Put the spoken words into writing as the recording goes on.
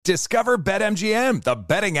Discover BetMGM, the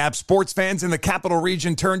betting app sports fans in the capital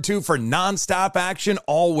region turn to for nonstop action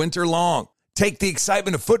all winter long. Take the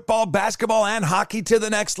excitement of football, basketball, and hockey to the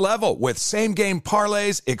next level with same-game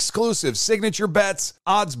parlays, exclusive signature bets,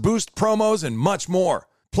 odds boost promos, and much more.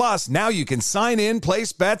 Plus, now you can sign in,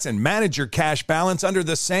 place bets, and manage your cash balance under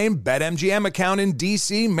the same BetMGM account in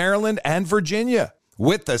D.C., Maryland, and Virginia.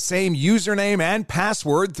 With the same username and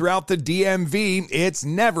password throughout the DMV, it's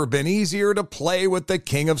never been easier to play with the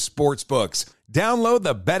king of sportsbooks. Download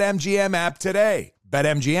the BetMGM app today.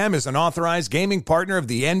 BetMGM is an authorized gaming partner of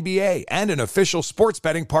the NBA and an official sports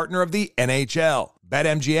betting partner of the NHL.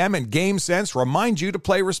 BetMGM and GameSense remind you to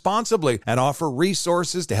play responsibly and offer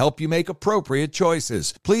resources to help you make appropriate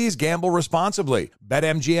choices. Please gamble responsibly.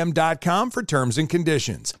 BetMGM.com for terms and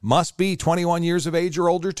conditions. Must be 21 years of age or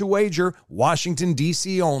older to wager. Washington,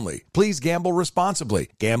 D.C. only. Please gamble responsibly.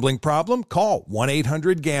 Gambling problem? Call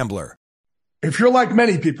 1-800-GAMBLER. If you're like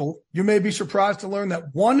many people, you may be surprised to learn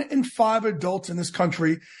that 1 in 5 adults in this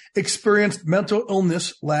country experienced mental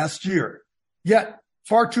illness last year. Yet,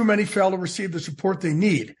 far too many fail to receive the support they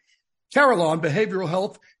need. Carillon Behavioral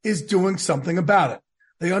Health is doing something about it.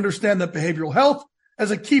 They understand that behavioral health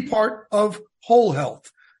is a key part of whole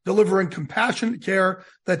health, delivering compassionate care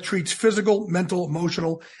that treats physical, mental,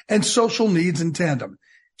 emotional, and social needs in tandem.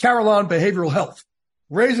 Carillon Behavioral Health,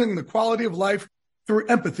 raising the quality of life through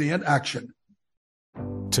empathy and action.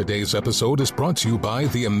 Today's episode is brought to you by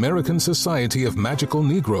the American Society of Magical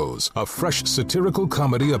Negroes, a fresh satirical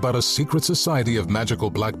comedy about a secret society of magical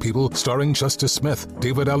black people starring Justice Smith,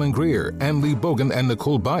 David Allen Greer, Ann Lee Bogan, and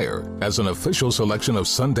Nicole Byer. As an official selection of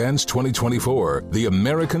Sundance 2024, the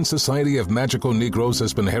American Society of Magical Negroes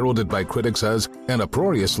has been heralded by critics as an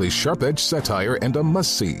uproariously sharp-edged satire and a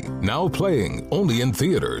must-see. Now playing only in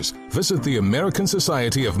theaters. Visit the American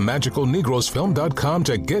Society of Magical Negroes Film.com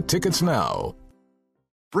to get tickets now.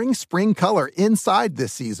 Bring spring color inside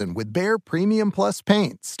this season with Behr Premium Plus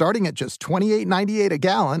paint, starting at just $28.98 a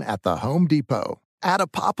gallon at the Home Depot. Add a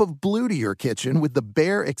pop of blue to your kitchen with the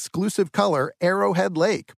Behr exclusive color Arrowhead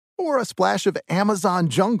Lake, or a splash of Amazon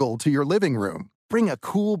Jungle to your living room. Bring a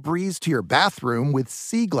cool breeze to your bathroom with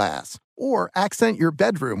Sea Glass, or accent your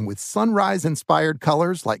bedroom with sunrise-inspired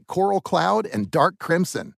colors like Coral Cloud and Dark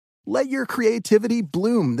Crimson. Let your creativity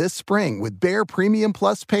bloom this spring with Behr Premium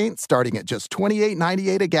Plus paint starting at just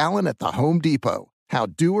 $28.98 a gallon at the Home Depot. How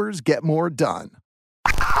doers get more done.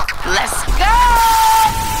 Let's go!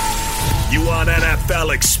 You want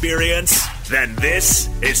NFL experience? Then this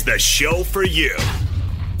is the show for you.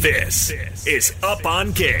 This is Up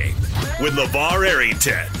on Game with LeVar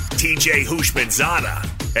Arrington, TJ Houshmandzadeh,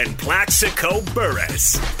 and Plaxico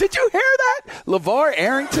Burress. Did you hear that? LeVar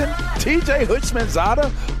Arrington, TJ Houshmandzadeh,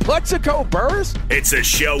 Plaxico Burress? It's a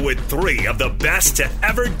show with 3 of the best to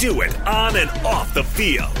ever do it on and off the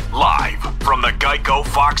field. Live from the Geico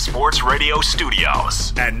Fox Sports Radio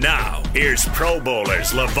studios. And now, here's Pro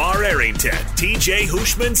Bowlers LeVar Arrington, TJ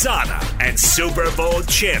Houshmandzadeh, and Super Bowl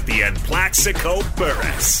champion Plaxico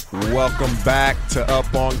Burress. Welcome back to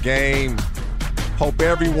Up on Game. Hope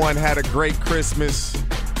everyone had a great Christmas.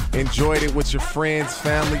 Enjoyed it with your friends,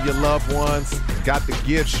 family, your loved ones. Got the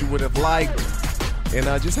gifts you would have liked. And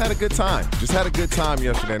just had a good time. Just had a good time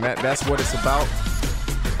yesterday. And that's what it's about.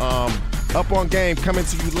 Up on Game coming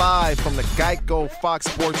to you live from the Geico Fox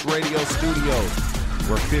Sports Radio studios,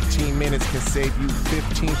 where 15 minutes can save you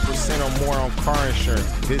 15% or more on car insurance.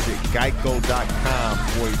 Visit geico.com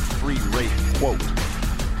for a free rate quote.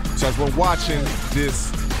 So as we're watching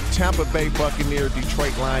this Tampa Bay Buccaneer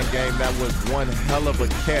Detroit Lion game, that was one hell of a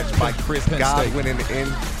catch by Chris Godwin in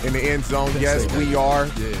the end zone. Yes, we are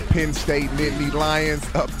Penn State Nittany Lions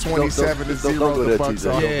up 27-0. The Bucs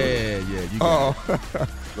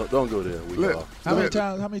are. Don't go there. We are.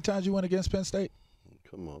 How many times you went against Penn State?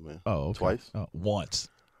 Come on, man. Oh, okay. Twice. Once.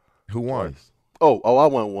 Who won? Twice. Oh, I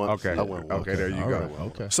won once. Okay. I won once. Okay, there you go. Right.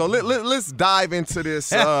 Okay. So let's dive into this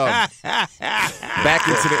back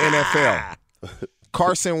into the NFL.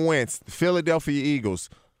 Carson Wentz, Philadelphia Eagles.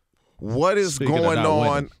 What is going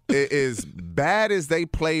on? As bad as they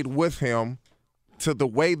played with him to the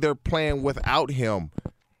way they're playing without him.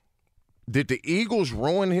 Did the Eagles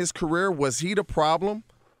ruin his career? Was he the problem?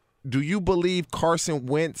 Do you believe Carson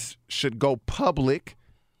Wentz should go public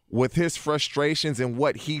with his frustrations and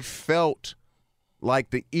what he felt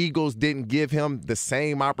like the Eagles didn't give him the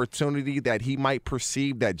same opportunity that he might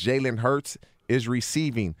perceive that Jalen Hurts is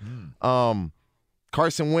receiving?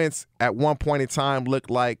 Carson Wentz at one point in time looked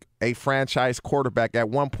like a franchise quarterback. At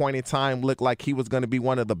one point in time looked like he was going to be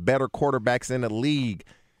one of the better quarterbacks in the league.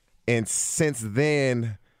 And since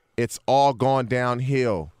then, it's all gone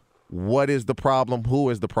downhill. What is the problem? Who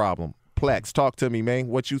is the problem? Plex, talk to me, man.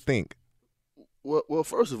 What you think? Well,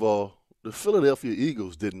 first of all, the Philadelphia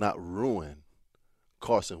Eagles did not ruin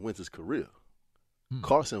Carson Wentz's career.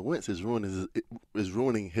 Carson Wentz is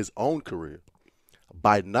ruining his own career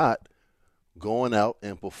by not going out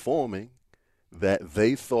and performing that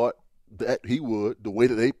they thought that he would, the way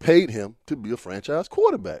that they paid him to be a franchise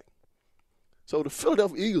quarterback. So the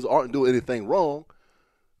Philadelphia Eagles aren't doing anything wrong.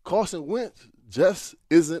 Carson Wentz just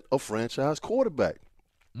isn't a franchise quarterback.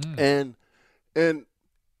 And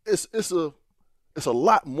it's a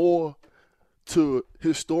lot more to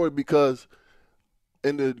his story, because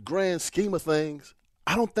in the grand scheme of things,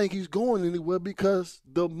 I don't think he's going anywhere, because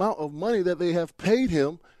the amount of money that they have paid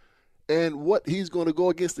him and what he's going to go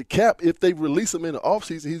against the cap. If they release him in the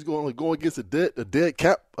offseason, he's going to go against a dead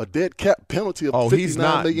cap penalty of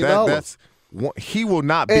 $59 million. He will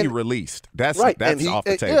not be released. That's off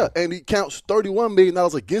the table. Yeah, and he counts $31 million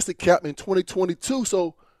against the cap in 2022.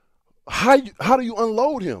 So how do you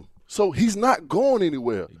unload him? So he's not going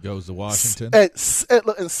anywhere. He goes to Washington.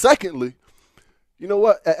 And secondly, you know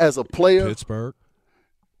what? As a player, Pittsburgh.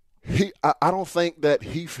 I don't think that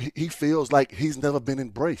he feels like he's never been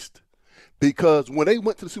embraced, because when they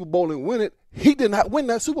went to the Super Bowl and win it, he did not win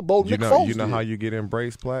that Super Bowl. You know how you get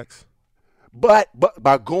embraced, Plex? But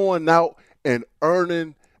by going out and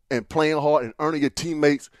earning and playing hard and earning your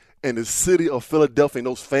teammates and the city of Philadelphia and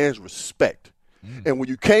those fans respect. And when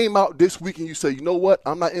you came out this week and you say, you know what,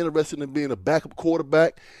 I'm not interested in being a backup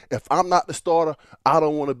quarterback. If I'm not the starter, I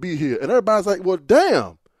don't want to be here. And everybody's like, well,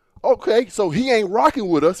 damn. Okay, so he ain't rocking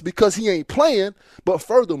with us because he ain't playing. But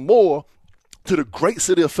furthermore, to the great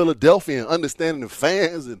city of Philadelphia and understanding the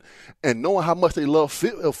fans and knowing how much they love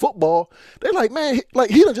football, they're like, man,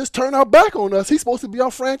 he done just turned our back on us. He's supposed to be our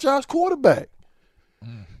franchise quarterback.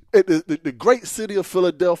 The great city of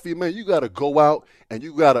Philadelphia, man, you got to go out and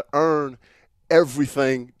you got to earn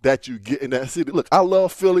everything that you get in that city. Look, I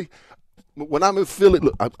love Philly. When I'm in Philly,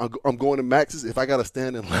 look, I'm going to Max's. If I got to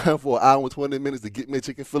stand in line for an hour and 20 minutes to get me a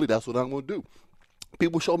chicken Philly, that's what I'm going to do.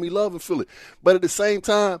 People show me love in Philly. But at the same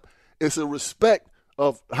time, it's a respect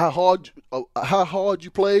of how hard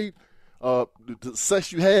you played, the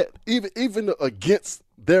success you had, even against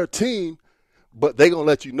their team. But they're going to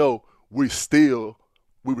let you know we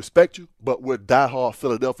respect you, but we're diehard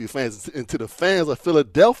Philadelphia fans. And to the fans of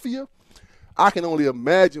Philadelphia, I can only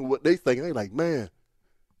imagine what they think. They're like, man,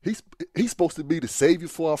 he's supposed to be the savior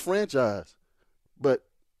for our franchise, but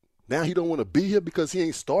now he don't want to be here because he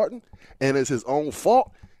ain't starting, and it's his own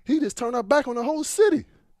fault. He just turned our back on the whole city.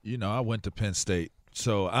 You know, I went to Penn State,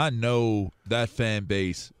 so I know that fan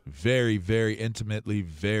base very, very intimately,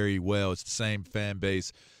 very well. It's the same fan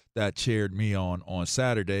base that cheered me on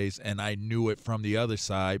Saturdays, and I knew it from the other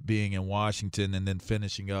side, being in Washington and then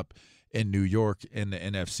finishing up in New York in the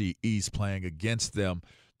NFC East playing against them.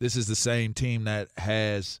 This is the same team that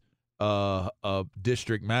has a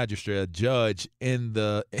district magistrate, a judge in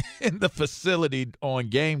the facility on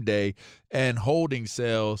game day and holding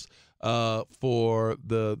cells for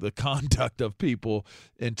the conduct of people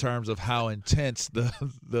in terms of how intense the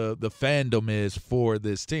fandom is for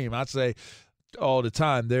this team. I say all the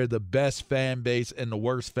time they're the best fan base and the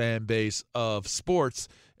worst fan base of sports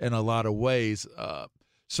in a lot of ways.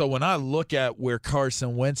 So when I look at where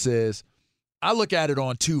Carson Wentz is, I look at it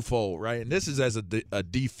on twofold, right? And this is as a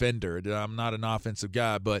defender. I'm not an offensive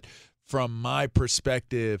guy, but from my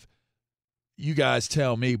perspective, you guys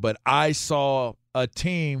tell me, but I saw a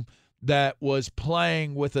team that was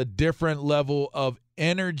playing with a different level of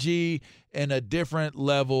energy and a different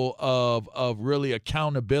level of really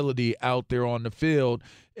accountability out there on the field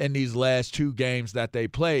in these last two games that they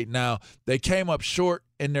played. Now, they came up short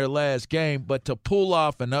in their last game, but to pull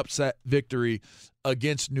off an upset victory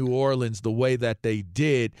against New Orleans the way that they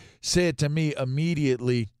did said to me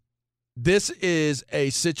immediately, this is a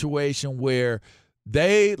situation where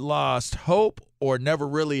they lost hope or never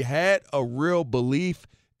really had a real belief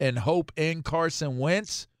and hope in Carson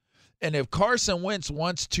Wentz. And if Carson Wentz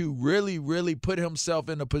wants to really, really put himself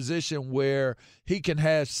in a position where he can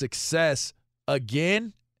have success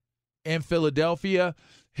again in Philadelphia,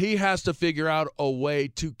 he has to figure out a way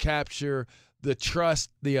to capture the trust,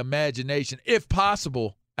 the imagination, if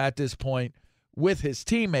possible, at this point with his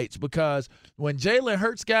teammates. Because when Jalen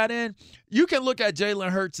Hurts got in, you can look at Jalen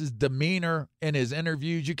Hurts' demeanor in his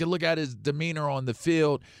interviews. You can look at his demeanor on the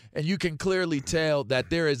field, and you can clearly tell that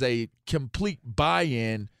there is a complete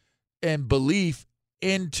buy-in and belief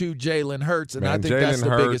into Jalen Hurts, and I think that's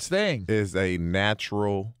the biggest thing. Is a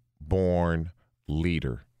natural-born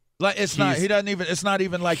leader. Like it's not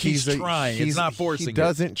even like he's trying. It's not forcing. He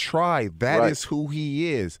doesn't try. That is who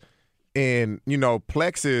he is. And, you know,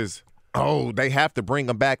 Plex is they have to bring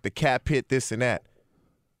him back, the cap hit, this and that.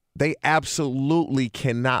 They absolutely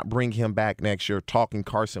cannot bring him back next year, talking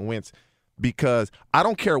Carson Wentz, because I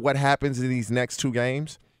don't care what happens in these next 2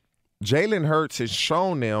 games. Jalen Hurts has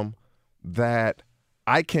shown them that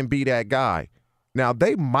I can be that guy. Now,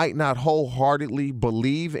 they might not wholeheartedly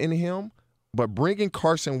believe in him, but bringing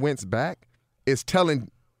Carson Wentz back is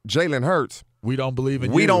telling Jalen Hurts, we don't believe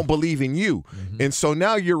in you. We don't believe in you. Mm-hmm. And so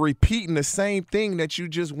now you're repeating the same thing that you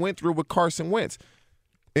just went through with Carson Wentz.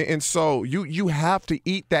 And so you have to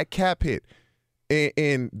eat that cap hit.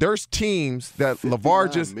 And there's teams that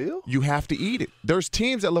LeVar just – you have to eat it. There's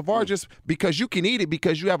teams that LeVar just – because you can eat it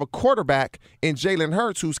because you have a quarterback in Jalen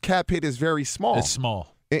Hurts whose cap hit is very small. It's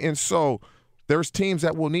small. And so there's teams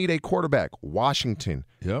that will need a quarterback. Washington,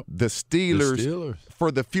 the Steelers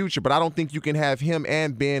for the future. But I don't think you can have him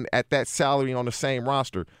and Ben at that salary on the same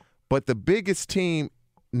roster. But the biggest team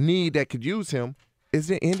need that could use him is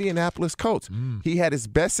the Indianapolis Colts. He had his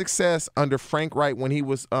best success under Frank Reich when he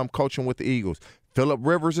was coaching with the Eagles. Phillip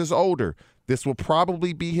Rivers is older. This will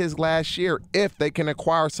probably be his last year if they can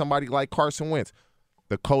acquire somebody like Carson Wentz.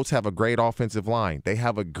 The Colts have a great offensive line. They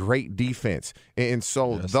have a great defense. And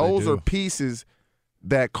so those are pieces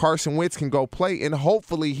that Carson Wentz can go play, and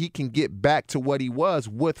hopefully he can get back to what he was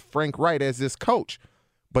with Frank Reich as his coach.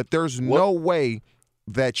 But there's no way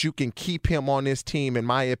that you can keep him on this team, in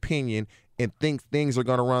my opinion, and think things are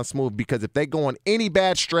going to run smooth, because if they go on any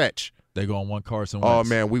bad stretch, they're going to want Carson Wentz. Oh,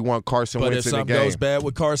 man, we want Carson Wentz in the game. But if something goes bad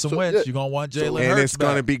with Carson Wentz, you're going to want Jalen Hurts and it's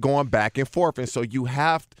going to back. be going back and forth. And so you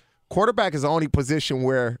have – quarterback is the only position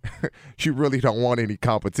where you really don't want any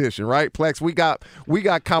competition, right? Plex, we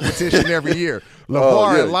got competition every year.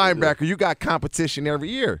 LeVar and linebacker, you got competition every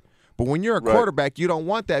year. But when you're a quarterback, you don't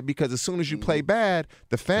want that, because as soon as you play bad,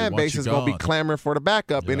 the fan base is going to be clamoring for the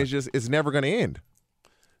backup, and it's never going to end.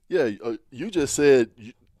 Yeah, you just said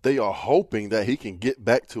they are hoping that he can get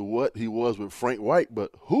back to what he was with Frank Reich, but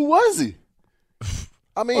who was he?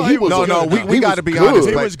 I mean, he was we got to be honest.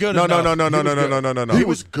 He was good. No. He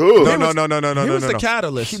was good. No. He was the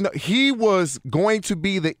catalyst. He was going to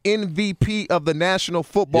be the MVP of the National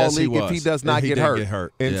Football League if he does not get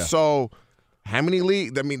hurt. And so, how many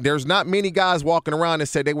leagues? I mean, there's not many guys walking around that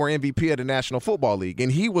said they were MVP of the National Football League,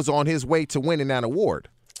 and he was on his way to winning that award.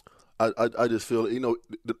 I just feel,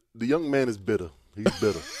 the young man is bitter. He's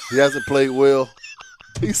bitter. He hasn't played well.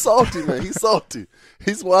 He's salty, man. He's salty.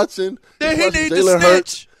 He's watching. He needs Jalen to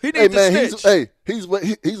snitch. He needs to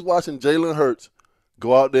snitch. He's watching Jalen Hurts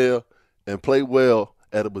go out there and play well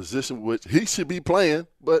at a position which he should be playing,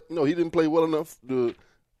 but he didn't play well enough to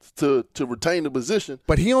retain the position.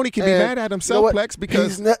 But he only can be mad at himself, Plex,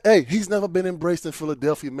 because he's never been embraced in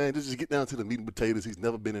Philadelphia, man. Just get down to the meat and potatoes. He's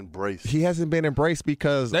never been embraced. He hasn't been embraced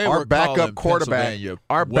because they our backup quarterback,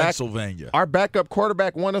 Pennsylvania. Our backup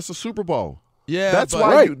quarterback won us a Super Bowl. Yeah, that's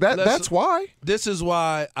why. That's why. This is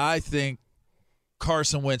why I think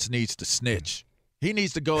Carson Wentz needs to snitch. He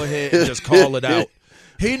needs to go ahead and just call it out.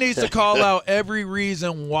 He needs to call out every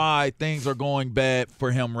reason why things are going bad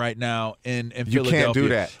for him right now in Philadelphia. You can't do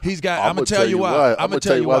that. He's got. I'm gonna tell you why. I'm gonna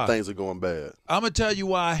tell you why things are going bad. I'm gonna tell you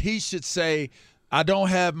why he should say, I don't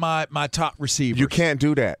have my top receiver. You can't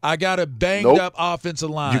do that. I got a banged up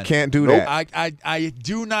offensive line. You can't do that. I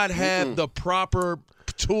do not have the proper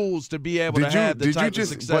tools to be able to have the type of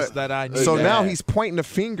success that I need. So now he's pointing the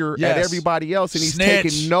finger at everybody else, and he's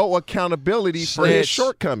taking no accountability for his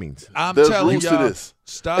shortcomings. I'm telling y'all,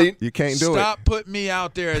 stop. You can't do it. Stop putting me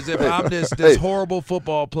out there as if I'm this horrible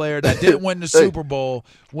football player that didn't win the Super Bowl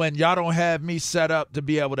when y'all don't have me set up to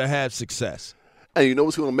be able to have success. And you know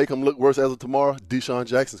what's going to make him look worse as of tomorrow? Deshaun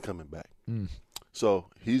Jackson's coming back. So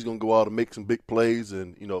he's going to go out and make some big plays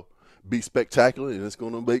and, be spectacular, and it's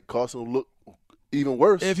going to make Carson look even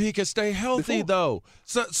worse. If he could stay healthy, though.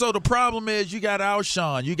 So the problem is you got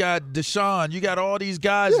Alshon, you got Deshaun, you got all these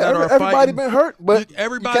guys that are fighting. Everybody been hurt, but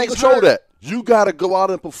you can't control that. You got to go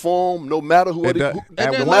out and perform no matter who they put out in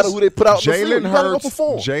the field. You got to go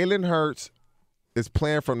perform. Jalen Hurts is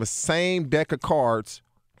playing from the same deck of cards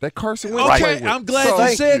that Carson Wentz Okay, played with. I'm glad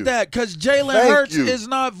you said that, because Jalen Hurts is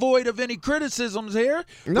not void of any criticisms here.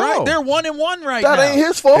 No. Right? They're 1-1 right now. That ain't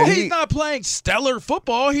his fault. He's not playing stellar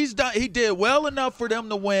football. He did well enough for them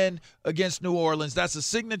to win against New Orleans. That's a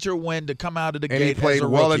signature win to come out of the gate. And he played as a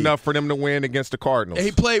well rookie. enough for them to win against the Cardinals. He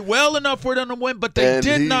played well enough for them to win, but they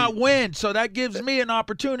did not win. So that gives me an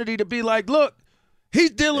opportunity to be like, look, he's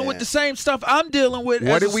dealing with the same stuff I'm dealing with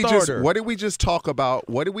as a starter. What did we just talk about?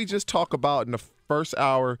 What did we just talk about in the first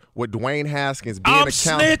hour with Dwayne Haskins being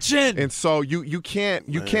snitching. And so you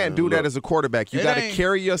can't do that as a quarterback. You got to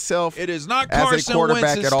carry yourself it is not as Carson a quarterback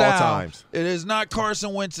Wentz's at all style. times. It is not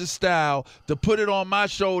Carson Wentz's style to put it on my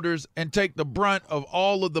shoulders and take the brunt of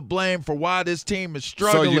all of the blame for why this team is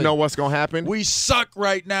struggling. So you know what's going to happen? We suck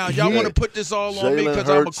right now. Y'all want to put this all on me because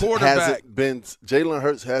I'm a quarterback. Jalen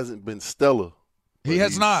Hurts hasn't been stellar. He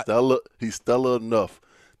has not. He's stellar enough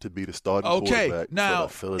to be the starting quarterback now,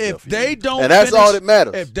 for the Philadelphia if they Eagles. don't, and that's all that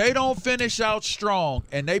matters. If they don't finish out strong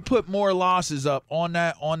and they put more losses up on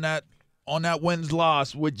that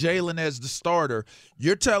wins-loss with Jalen as the starter,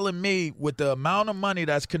 you're telling me with the amount of money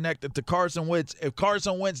that's connected to Carson Wentz, if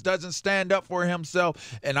Carson Wentz doesn't stand up for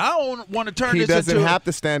himself, and I don't want to turn this into – He doesn't have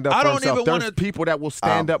to stand up for himself. There's people that will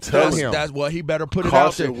stand up for him. That's what he better put it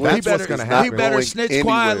out there. That's what's going to happen. He better snitch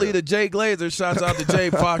quietly to Jay Glazer. Shouts out to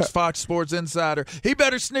Jay, Fox Sports Insider. He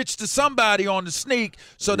better snitch to somebody on the sneak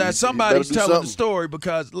so that somebody's telling the story,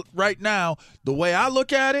 because right now, the way I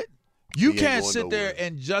look at it, you can't sit there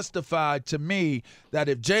and justify to me that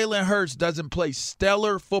if Jalen Hurts doesn't play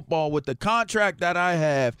stellar football with the contract that I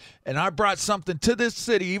have, and I brought something to this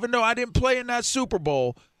city, even though I didn't play in that Super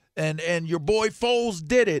Bowl, and your boy Foles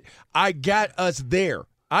did it, I got us there.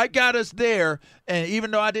 And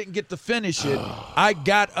even though I didn't get to finish it, I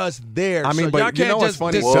got us there. I mean, so but y'all can't you know what's just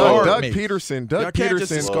funny? discard me. Doug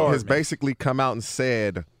Peterson has basically come out and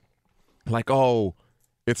said, like, oh,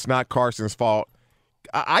 it's not Carson's fault.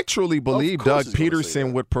 I truly believe Doug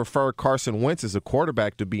Peterson would prefer Carson Wentz as a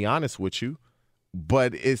quarterback, to be honest with you.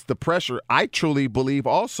 But it's the pressure. I truly believe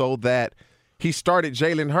also that he started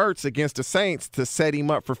Jalen Hurts against the Saints to set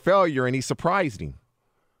him up for failure, and he surprised him.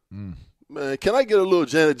 Man, can I get a little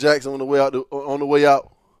Janet Jackson on the way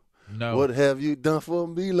out? No. What have you done for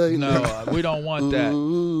me lately? No, we don't want that.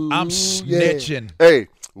 I'm snitching. Yeah. Hey,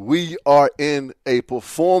 we are in a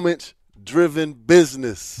performance-driven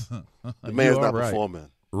business. The man's not performing.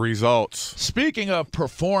 Results. Speaking of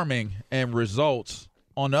performing and results,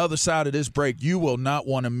 on the other side of this break, you will not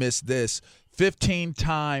want to miss this.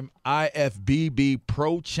 15-time IFBB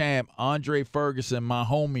pro champ Andre Ferguson, my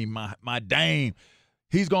homie, my dame.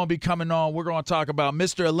 He's going to be coming on. We're going to talk about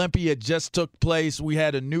Mr. Olympia just took place. We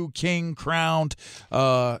had a new king crowned.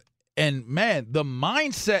 And, man, the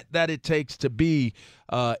mindset that it takes to be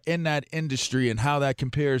in that industry and how that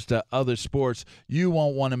compares to other sports, you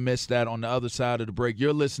won't want to miss that on the other side of the break.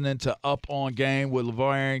 You're listening to Up on Game with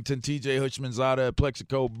LeVar Arrington, TJ Hutchmanzada,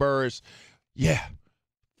 Plexico Burris. Yeah,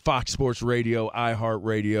 Fox Sports Radio,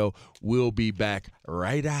 iHeartRadio. We'll be back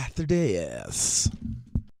right after this.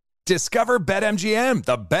 Discover BetMGM,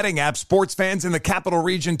 the betting app sports fans in the capital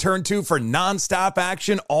region turn to for nonstop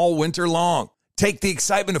action all winter long. Take the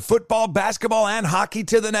excitement of football, basketball, and hockey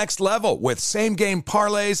to the next level with same-game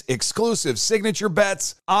parlays, exclusive signature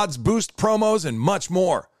bets, odds boost promos, and much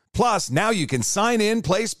more. Plus, now you can sign in,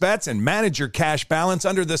 place bets, and manage your cash balance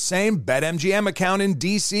under the same BetMGM account in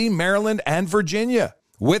D.C., Maryland, and Virginia.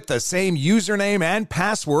 With the same username and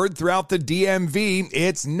password throughout the DMV,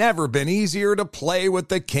 it's never been easier to play with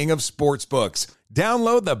the king of sportsbooks.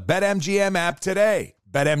 Download the BetMGM app today.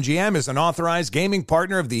 BetMGM is an authorized gaming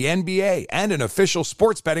partner of the NBA and an official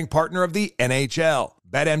sports betting partner of the NHL.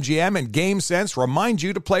 BetMGM and GameSense remind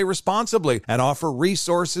you to play responsibly and offer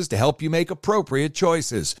resources to help you make appropriate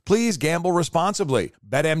choices. Please gamble responsibly.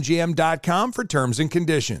 BetMGM.com for terms and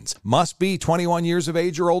conditions. Must be 21 years of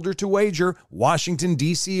age or older to wager. Washington,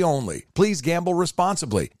 D.C. only. Please gamble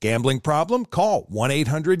responsibly. Gambling problem? Call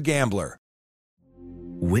 1-800-GAMBLER.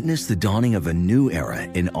 Witness the dawning of a new era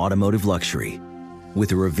in automotive luxury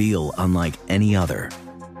with a reveal unlike any other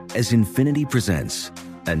as Infiniti presents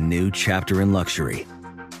a new chapter in luxury.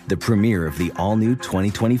 The premiere of the all-new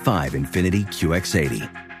 2025 Infiniti QX80.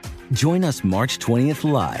 Join us March 20th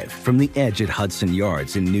live from the Edge at Hudson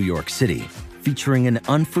Yards in New York City, featuring an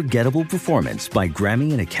unforgettable performance by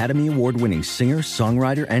Grammy and Academy Award-winning singer,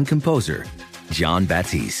 songwriter, and composer, Jon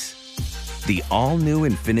Batiste. The all-new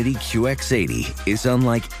Infiniti QX80 is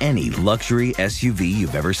unlike any luxury SUV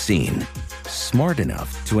you've ever seen. Smart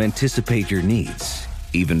enough to anticipate your needs,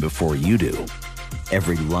 even before you do.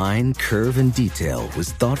 Every line, curve, and detail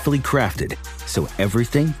was thoughtfully crafted so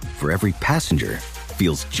everything for every passenger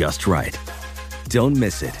feels just right. Don't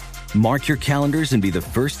miss it. Mark your calendars and be the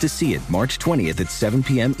first to see it March 20th at 7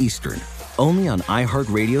 p.m. Eastern, only on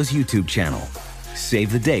iHeartRadio's YouTube channel.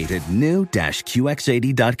 Save the date at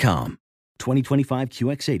new-QX80.com. 2025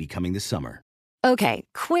 QX80 coming this summer. Okay,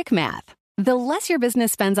 quick math. The less your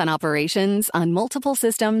business spends on operations, on multiple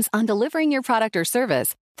systems, on delivering your product or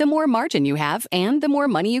service, the more margin you have and the more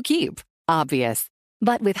money you keep. Obvious.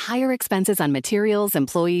 But with higher expenses on materials,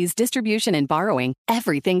 employees, distribution, and borrowing,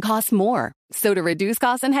 everything costs more. So to reduce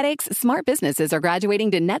costs and headaches, smart businesses are graduating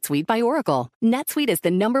to NetSuite by Oracle. NetSuite is the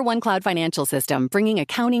 #1 cloud financial system, bringing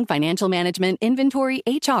accounting, financial management, inventory,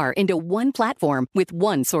 HR into one platform with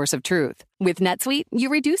one source of truth. With NetSuite, you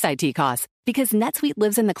reduce IT costs because NetSuite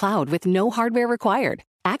lives in the cloud with no hardware required,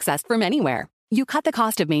 accessed from anywhere. You cut the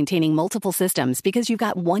cost of maintaining multiple systems because you've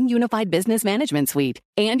got one unified business management suite.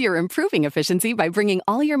 And you're improving efficiency by bringing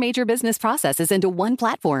all your major business processes into one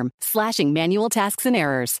platform, slashing manual tasks and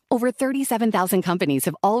errors. Over 37,000 companies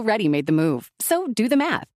have already made the move. So do the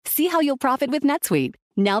math. See how you'll profit with NetSuite.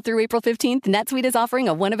 Now through April 15th, NetSuite is offering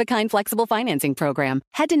a one-of-a-kind flexible financing program.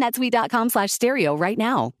 Head to netsuite.com/stereo right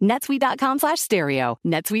now. netsuite.com/stereo.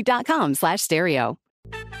 netsuite.com/stereo.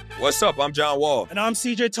 What's up? I'm John Wall. And I'm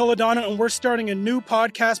CJ Toledano, and we're starting a new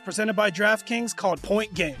podcast presented by DraftKings called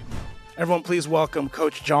Point Game. Everyone, please welcome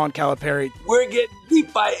Coach John Calipari. We're getting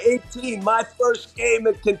beat by 18. My first game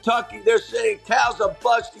in Kentucky, they're saying Cal's a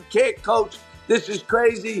bust. He can't coach. This is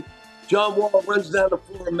crazy. John Wall runs down the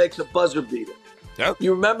floor and makes a buzzer beater. Yep.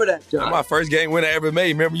 You remember that, John? That's my first game win I ever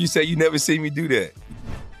made. Remember you said you never seen me do that.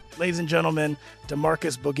 Ladies and gentlemen,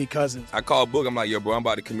 DeMarcus Boogie Cousins. I called Boog. I'm like, yo, bro, I'm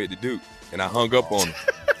about to commit to Duke. And I hung up on him.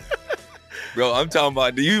 Bro, I'm talking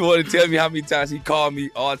about, do you want to tell me how many times he called me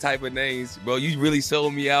all type of names? Bro, you really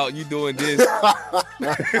sold me out. You doing this.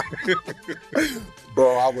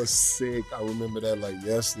 Bro, I was sick. I remember that like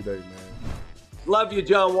yesterday, man. Love you,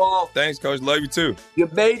 John Wall. Thanks, Coach. Love you, too. You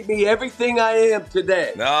made me everything I am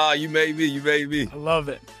today. Nah, you made me. You made me. I love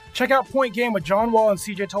it. Check out Point Game with John Wall and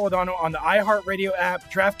CJ Toledano on the iHeartRadio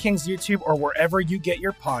app, DraftKings YouTube, or wherever you get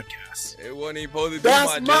your podcasts. It wasn't even supposed to be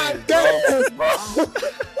That's my dance, bro.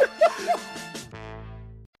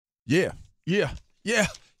 Yeah.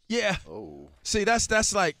 Oh. See, that's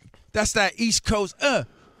that East Coast. Oh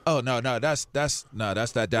no, that's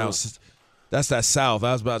that down. That's that South.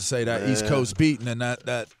 I was about to say that East Coast beating, and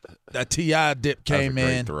that T.I. dip came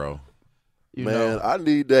in. Throw. You man, know. I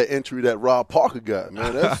need that entry that Rob Parker got,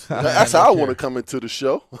 man. That's how I want to come into the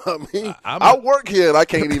show. I mean, I work here and I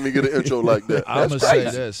can't even get an intro like that. I'm going to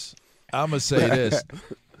say this.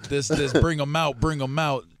 This bring them out.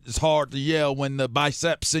 It's hard to yell when the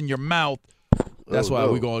biceps in your mouth. That's why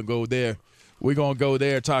we're going to go there. We're going to go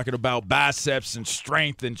there talking about biceps and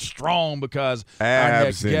strength and strong because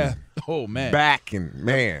abs oh, man. Back and,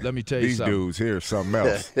 man. Let me tell you these something. These dudes here, something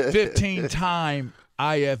else. 15-time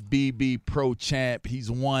IFBB pro champ. He's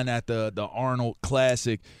won at the Arnold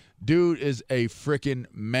Classic. Dude is a freaking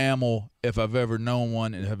mammal if I've ever known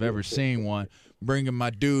one and have ever seen one. Bringing my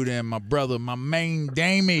dude in, my brother, my main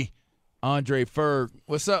Damie, Andre Ferg.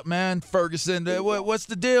 What's up, man? Ferguson, what's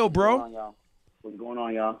the deal, bro? What's going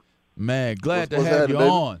on, y'all? Man, glad to have you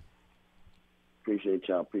on. Appreciate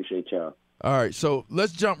y'all. All right, so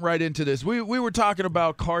let's jump right into this. We were talking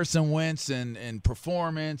about Carson Wentz and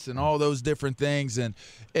performance and all those different things. And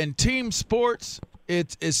in team sports,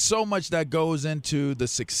 it's so much that goes into the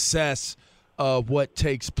success of what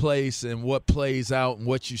takes place and what plays out and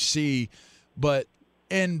what you see. But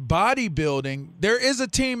in bodybuilding, there is a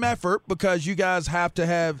team effort because you guys have to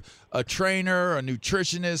have a trainer, a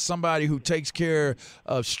nutritionist, somebody who takes care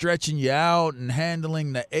of stretching you out and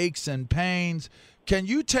handling the aches and pains. Can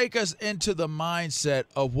you take us into the mindset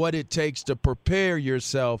of what it takes to prepare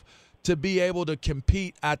yourself to be able to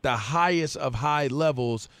compete at the highest of high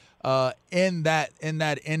levels in that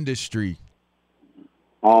industry?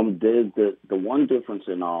 There's the one difference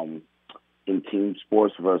in team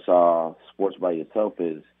sports versus sports by yourself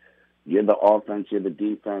is you're the offense, you're the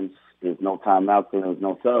defense. There's no timeouts and there's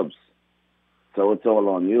no subs, so it's all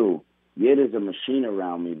on you. Yeah, there's a machine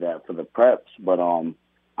around me that for the preps, but I'm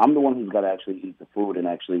the one who's got to actually eat the food and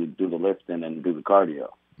actually do the lifting and do the cardio.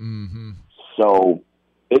 Mm-hmm. So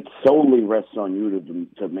it solely rests on you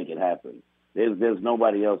to make it happen. There's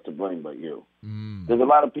nobody else to blame but you. Mm. There's a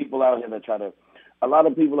lot of people out here a lot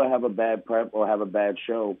of people that have a bad prep or have a bad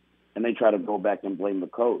show, and they try to go back and blame the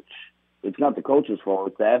coach. It's not the coach's fault.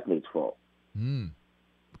 It's the athlete's fault. Mm.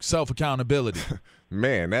 Self-accountability.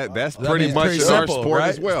 Man, that's pretty much our sport right?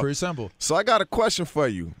 as well. It's pretty simple. So I got a question for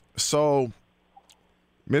you. So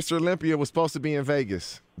Mr. Olympia was supposed to be in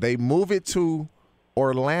Vegas. They move it to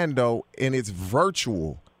Orlando, and it's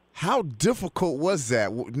virtual. How difficult was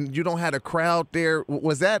that? You don't have a crowd there.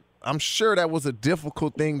 Was that? I'm sure that was a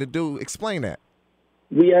difficult thing to do. Explain that.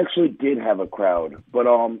 We actually did have a crowd, but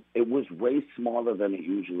it was way smaller than it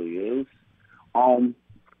usually is.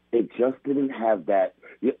 It just didn't have that.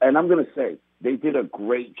 And I'm going to say, they did a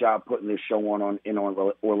great job putting this show on in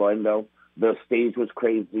Orlando. The stage was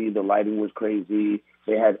crazy. The lighting was crazy.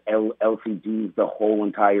 They had LCDs the whole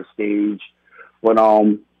entire stage. but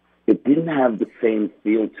it didn't have the same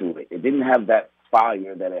feel to it. It didn't have that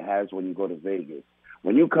fire that it has when you go to Vegas.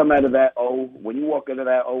 When you come out of that when you walk into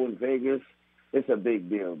that in Vegas, it's a big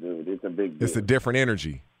deal, dude. It's a big deal. It's a different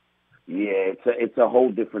energy. Yeah, it's a whole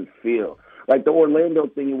different feel. Like the Orlando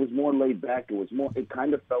thing, it was more laid back. It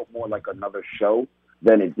kind of felt more like another show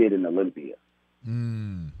than it did in Olympia.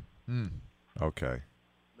 Okay.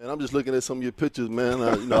 Man, I'm just looking at some of your pictures, man.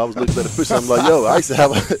 I was looking at the pictures. I'm like, yo, I used to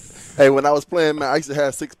have hey, when I was playing, man, I used to have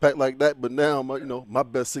a six-pack like that, but now, my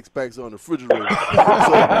best six-packs are on the refrigerator.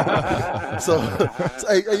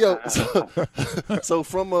 So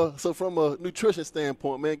from a nutrition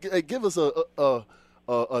standpoint, man, give us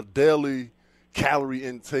a daily calorie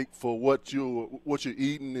intake for what you're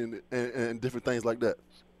eating and different things like that.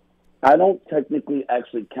 I don't technically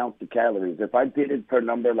actually count the calories. If I did it per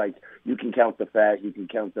number, like you can count the fat, you can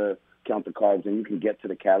count the carbs, and you can get to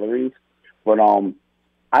the calories. But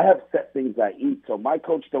I have set things I eat, so my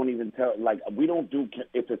coach don't even tell. Like we don't do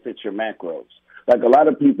if it fits your macros. Like a lot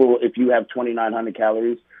of people, if you have 2,900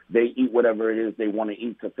 calories, they eat whatever it is they want to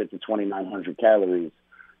eat to fit the 2,900 calories.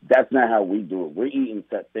 That's not how we do it. We're eating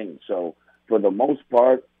set things. So for the most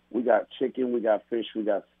part, we got chicken, we got fish, we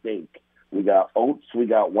got steak. We got oats, we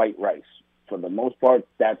got white rice. For the most part,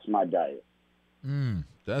 that's my diet.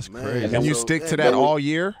 That's crazy. And you stick to that all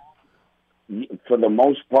year? For the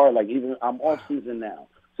most part, like even I'm off season now.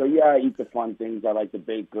 So yeah, I eat the fun things. I like the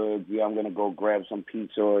baked goods. Yeah, I'm gonna go grab some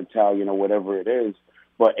pizza or Italian or whatever it is.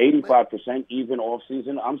 But 85%, even off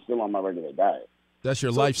season, I'm still on my regular diet. That's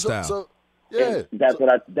your lifestyle. Yeah, that's what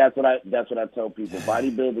I tell people.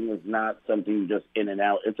 Bodybuilding is not something you just in and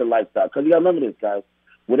out. It's a lifestyle. Because you gotta remember this, guys.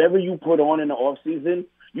 Whatever you put on in the off season,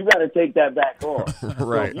 you got to take that back off.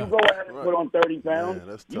 Right. So if you go ahead and put on 30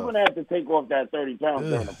 pounds, you're going to have to take off that 30 pounds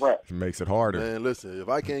during the prep. It makes it harder. Man, listen, if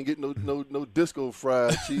I can't get no disco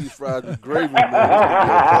fried, cheese fried with gravy, man,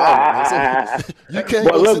 it's gonna be a problem. So, you can't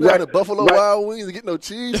sit down at Buffalo Wild Wings and get no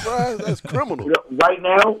cheese fries? That's criminal. Right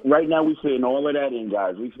now, we fitting all of that in,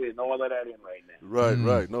 guys. We fitting all of that in right now.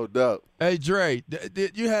 Right, no doubt. Hey, Dre,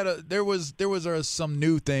 you had there was some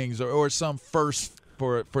new things or some first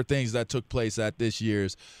for things that took place at this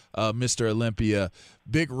year's Mr. Olympia.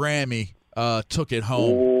 Big Ramy took it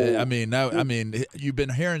home. You've been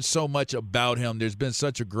hearing so much about him. There's been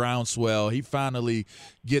such a groundswell. He finally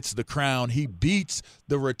gets the crown. He beats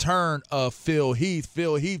the return of Phil Heath.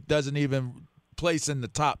 Phil Heath doesn't even place in the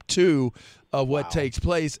top 2 of what takes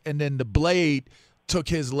place. And then the Blade took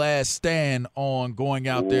his last stand on going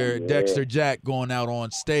out there. Yeah. Dexter Jack going out on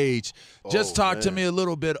stage. Just talk to me a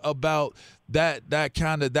little bit about that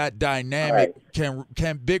dynamic. Right.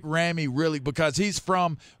 Can Big Ramy really, because he's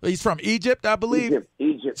from Egypt, I believe.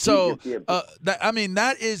 Egypt. So Egypt,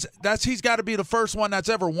 yeah. He's got to be the first one that's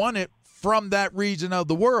ever won it from that region of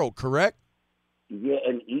the world, correct? Yeah,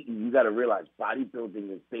 and you got to realize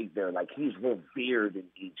bodybuilding is big there. Like he's revered in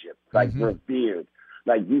Egypt, revered.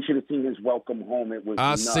 Like you should have seen his welcome home. It was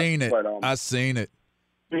nuts. I seen it.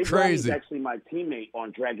 Big Crazy. Ramy's actually my teammate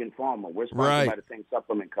on Dragon Pharma. We're sponsored by the same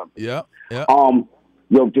supplement company. Yeah.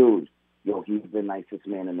 Yo, dude. He's the nicest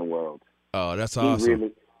man in the world. Oh, that's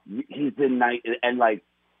awesome. He's been nice, and like,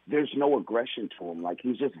 there's no aggression to him. Like,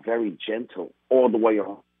 he's just very gentle all the way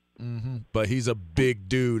around. Mm-hmm. But he's a big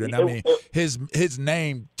dude, and his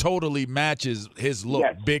name totally matches his look.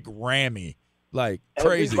 Yes. Big Ramy, like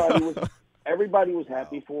crazy. Everybody was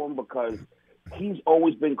happy for him because he's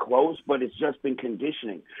always been close, but it's just been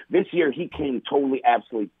conditioning. This year, he came totally,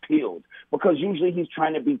 absolutely peeled because usually he's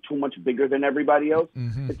trying to be too much bigger than everybody else.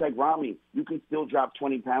 Mm-hmm. It's like, Ramy, you can still drop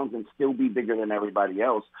 20 pounds and still be bigger than everybody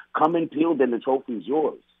else. Come in peeled and the trophy's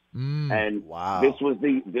yours. And this was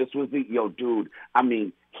the dude. I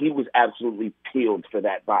mean, he was absolutely peeled for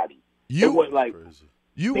that body. They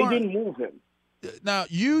didn't move him. Now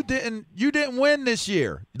you didn't win this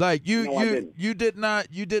year. Like you did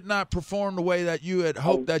not perform the way that you had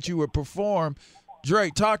hoped that you would perform.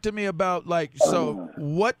 Drake, talk to me about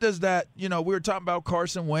what does that, we were talking about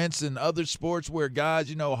Carson Wentz and other sports where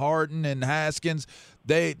guys, Harden and Haskins,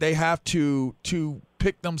 they have to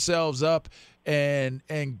pick themselves up and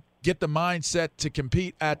get the mindset to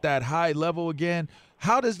compete at that high level again.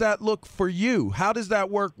 How does that look for you? How does that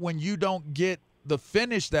work when you don't get the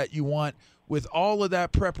finish that you want with all of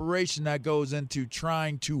that preparation that goes into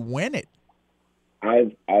trying to win it?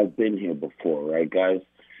 I've been here before, right, guys?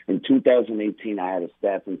 In 2018, I had a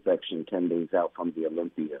staph infection 10 days out from the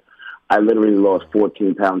Olympia. I literally lost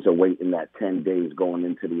 14 pounds of weight in that 10 days going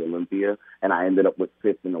into the Olympia, and I ended up with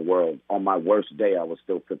 5th in the world. On my worst day, I was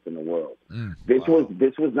still 5th in the world. This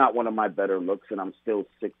was not one of my better looks, and I'm still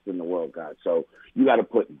 6th in the world, guys. So you got to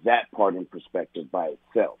put that part in perspective by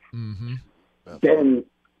itself. Mm-hmm. Then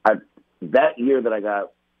that year that I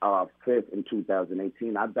got fifth in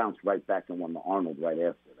 2018, I bounced right back and won the Arnold right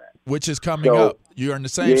after that. Which is coming up. You're in the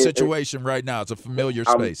same situation right now. It's a familiar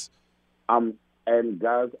space. And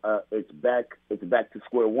guys, it's back to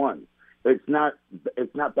square one. It's not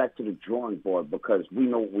back to the drawing board because we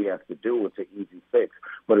know what we have to do. It's an easy fix,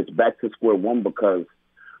 but it's back to square one because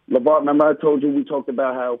LeVar, remember I told you we talked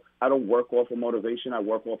about how I don't work off of motivation, I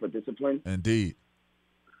work off of discipline. Indeed.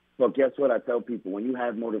 But guess what? I tell people, when you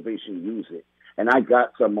have motivation, use it. And I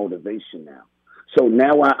got some motivation now. So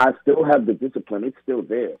now I still have the discipline. It's still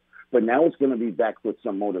there. But now it's going to be back with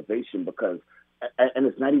some motivation because, and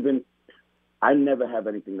it's not even, I never have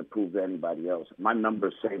anything to prove to anybody else. My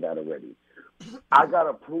numbers say that already. I got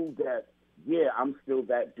to prove that, yeah, I'm still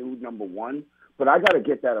that dude, number one. But I got to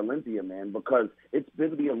get that Olympia, man, because it's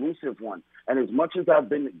been the elusive one. And as much as I've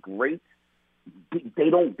been great, they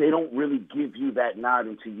don't really give you that nod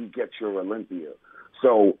until you get your Olympia.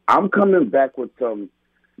 So I'm coming back with some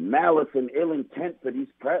malice and ill intent for these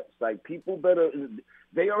preps. Like people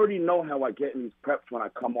they already know how I get in these preps when I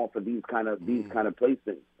come off of these kind of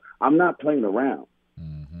places. I'm not playing around.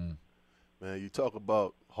 Mm-hmm. Man, you talk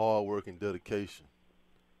about hard work and dedication.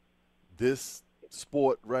 This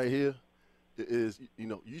sport right here is,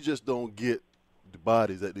 you just don't get the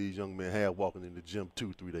bodies that these young men have walking in the gym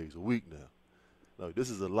 2-3 days a week now. No,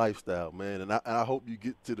 this is a lifestyle, man, and I hope you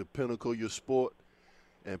get to the pinnacle of your sport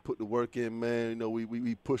and put the work in, man.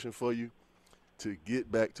 We pushing for you to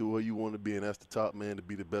get back to where you want to be, and that's the top, man, to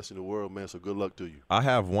be the best in the world, man. So good luck to you. I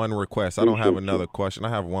have one request. I don't have another question. I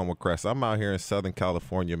have one request. I'm out here in Southern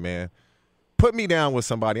California, man. Put me down with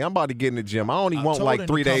somebody. I'm about to get in the gym. I only want like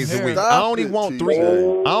 3 days a week. I only want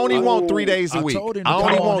 3 days a week. I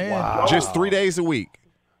only want just 3 days a week.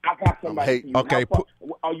 I got somebody. Okay.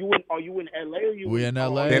 Are you in LA? Or you we in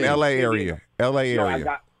LA. In LA area. LA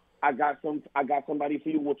area. I got somebody for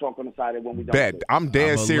you. We'll talk on the side when we done. Bet. I'm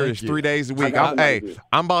dead serious. 3 days a week.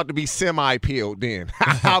 I'm about to be semi-peeled then.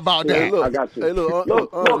 How about that? Hey, look, I got you. Hey, look,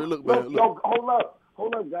 man. Yo, hold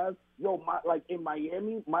up, guys. Yo, in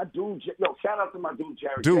Miami, my dude. Yo, shout out to my dude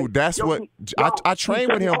Jerry. Dude, I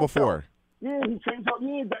trained with him before. Yeah, he trains out.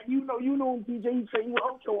 Yeah, you know him, TJ. He trains with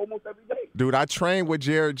Ocho almost every day. Dude, I trained with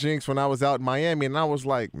Jared Jinks when I was out in Miami, and I was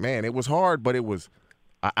like, man, it was hard, but it was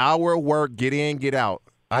an hour of work, get in, get out.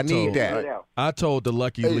 I need that. I told the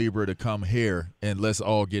Lucky Libra to come here, and let's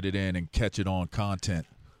all get it in and catch it on content.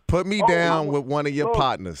 Put me down with one of your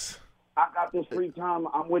partners. I got this free time.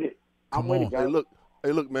 I'm with it. I'm with it, guys.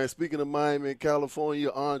 Hey, look, man, speaking of Miami and California,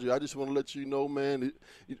 Andre, I just want to let you know, man,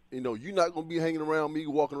 you're not going to be hanging around me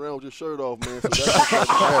walking around with your shirt off, man. So that's just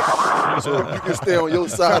happen. So if you can stay on your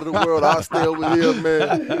side of the world, I'll stay over here,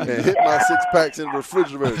 man, and hit my 6-packs in the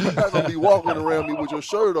refrigerator. You're not going to be walking around me with your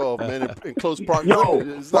shirt off, man, in close proximity.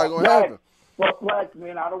 It's not going to happen. But Flex,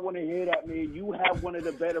 man, I don't want to hear that, man. You have one of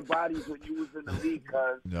the better bodies when you was in the league,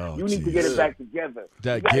 cuz. You need to get it back together.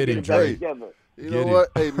 Get it back together. You know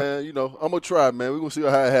what? Hey, man, I'm going to try, man. We're going to see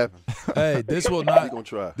how it happens. Hey, this will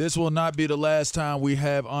not be the last time we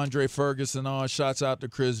have Andre Ferguson on. Shouts out to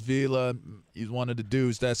Chris Vila. He's one of the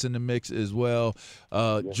dudes that's in the mix as well.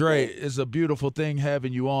 Dre, it's a beautiful thing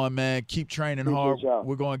having you on, man. Keep training hard.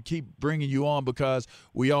 We're going to keep bringing you on because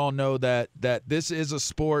we all know that this is a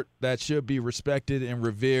sport that should be respected and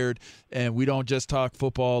revered, and we don't just talk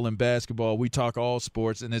football and basketball. We talk all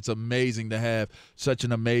sports, and it's amazing to have such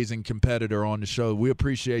an amazing competitor on the show. We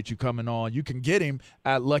appreciate you coming on. You can get him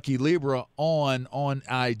at Lucky Libra on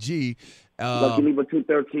IG. Lucky Libra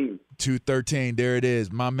 213. 213, there it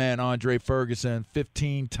is. My man Andre Ferguson,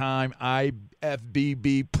 15-time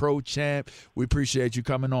IFBB Pro Champ. We appreciate you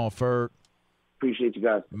coming on, Ferg. Appreciate you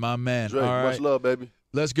guys. My man. Drake, all right. Much love, baby.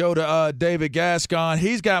 Let's go to David Gascon.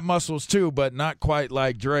 He's got muscles too, but not quite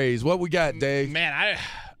like Dre's. What we got, Dave? Man, I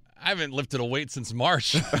haven't lifted a weight since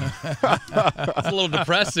March. It's a little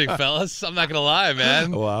depressing, fellas. I'm not going to lie,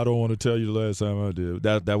 man. Well, I don't want to tell you the last time I did.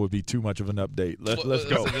 That would be too much of an update. Let's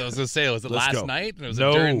go. I was going to say, was it last night? Was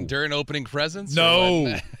no. it during opening presents?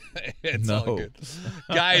 No. It's all good.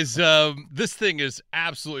 Guys, this thing is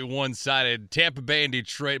absolutely one-sided. Tampa Bay and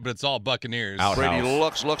Detroit, but it's all Buccaneers. Brady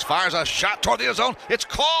looks, fires a shot toward the end zone. It's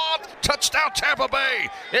caught. Touchdown, Tampa Bay.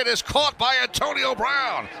 It is caught by Antonio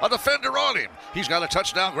Brown, a defender on him. He's got a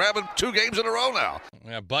touchdown grab in 2 games in a row now.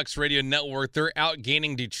 Yeah, Bucs Radio Network, they're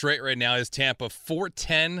outgaining Detroit right now as Tampa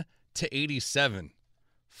 410-87.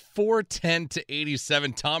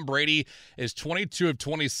 410-87. Tom Brady is 22 of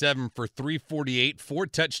 27 for 348, 4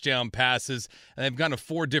 touchdown passes, and they've gone to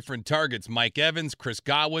 4 different targets. Mike Evans, Chris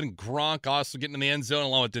Godwin, Gronk also getting in the end zone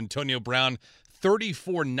along with Antonio Brown.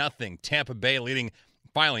 34-0. Tampa Bay leading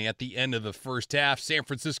finally at the end of the first half. San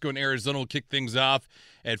Francisco and Arizona will kick things off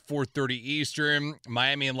at 4:30 Eastern.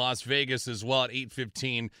 Miami and Las Vegas as well at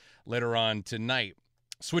 8:15 later on tonight.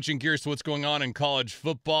 Switching gears to what's going on in college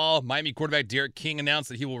football, Miami quarterback Derek King announced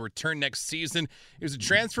that he will return next season. He was a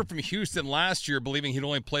transfer from Houston last year, believing he'd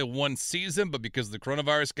only play one season, but because of the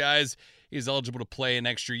coronavirus, guys, he's eligible to play an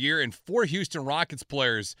extra year. And 4 Houston Rockets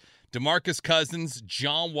players, DeMarcus Cousins,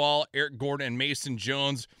 John Wall, Eric Gordon, and Mason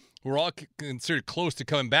Jones, who are all considered close to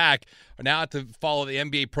coming back, are now have to follow the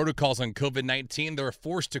NBA protocols on COVID-19. They're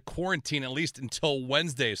forced to quarantine at least until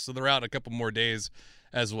Wednesday, so they're out a couple more days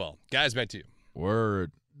as well. Guys, back to you.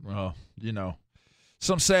 Word. Well,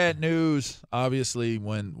 some sad news, obviously,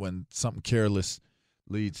 when something careless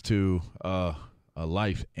leads to a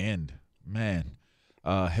life end. Man,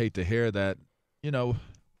 hate to hear that.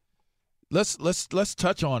 Let's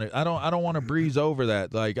touch on it. I don't want to breeze over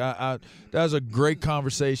that. Like that was a great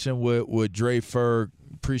conversation with Dre Ferg.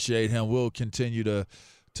 Appreciate him. We'll continue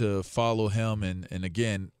to follow him, and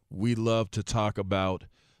again, we love to talk about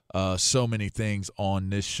so many things on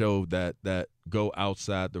this show that go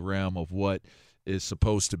outside the realm of what is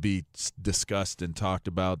supposed to be discussed and talked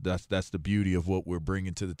about. That's the beauty of what we're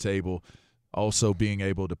bringing to the table. Also being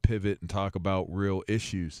able to pivot and talk about real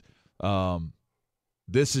issues.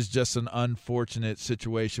 This is just an unfortunate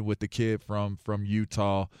situation with the kid from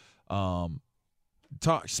Utah.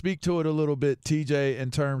 Speak to it a little bit, TJ,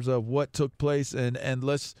 in terms of what took place, and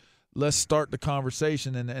let's start the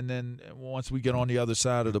conversation, and then once we get on the other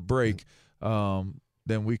side of the break,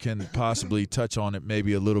 then we can possibly touch on it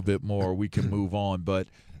maybe a little bit more. We can move on, but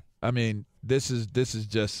I mean, this is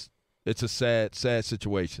just, it's a sad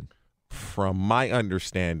situation. From my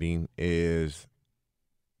understanding, is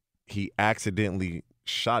he accidentally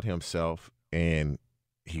shot himself and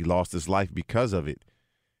he lost his life because of it.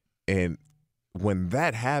 And when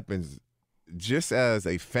that happens, just as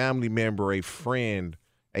a family member, a friend,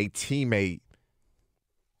 a teammate,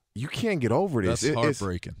 you can't get over this. That's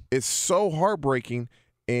heartbreaking. It's so heartbreaking,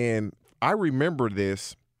 and I remember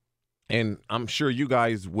this, and I'm sure you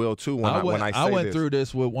guys will too. When I went through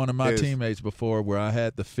this with one of my teammates before, where I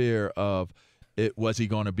had the fear of was he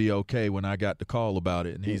going to be okay when I got the call about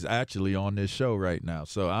it, and he's actually on this show right now.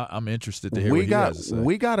 So I'm interested to hear what he has to say.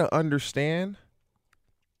 We got to understand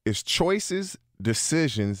it's choices,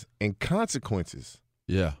 decisions, and consequences.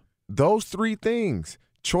 Yeah, those 3 things.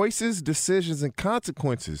 Choices, decisions, and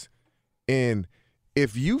consequences. And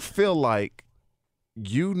if you feel like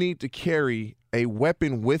you need to carry a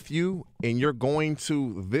weapon with you and you're going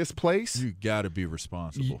to this place, you got to be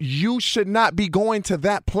responsible. You should not be going to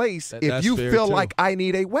that place if you feel like I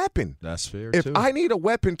need a weapon. That's fair, If I need a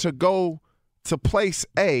weapon to go to place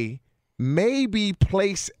A, maybe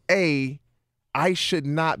place A I should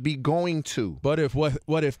not be going to. But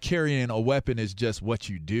what if carrying a weapon is just what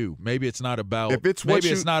you do? Maybe it's not about.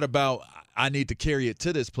 It's not about I need to carry it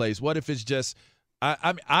to this place. What if it's just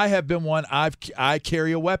I have been one. I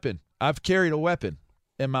carry a weapon. I've carried a weapon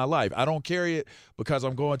in my life. I don't carry it because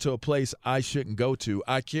I'm going to a place I shouldn't go to.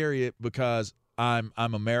 I carry it because I'm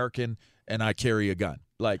American and I carry a gun.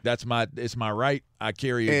 Like it's my right. I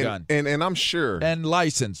carry a gun. And I'm sure. And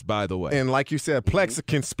licensed, by the way. And like you said, Plex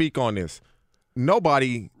can speak on this.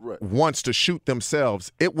 Nobody wants to shoot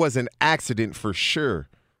themselves. It was an accident for sure.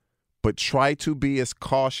 But try to be as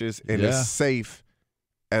cautious and as safe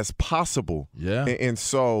as possible. Yeah. And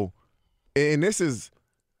so, and this is,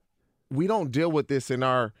 we don't deal with this in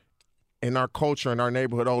our culture, in our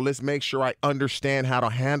neighborhood. Oh, let's make sure I understand how to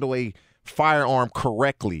handle a firearm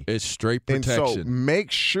correctly. It's straight protection. And so make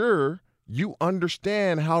sure you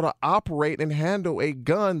understand how to operate and handle a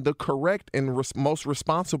gun the correct and most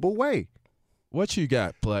responsible way. What you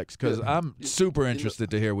got, Plex? Because I'm super interested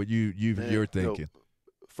to hear what you're thinking.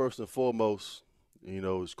 First and foremost,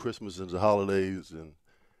 it's Christmas and the holidays,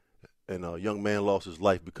 and a young man lost his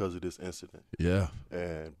life because of this incident. Yeah.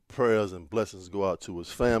 And prayers and blessings go out to his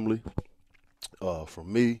family.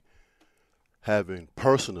 From me, having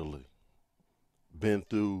personally been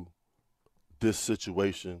through this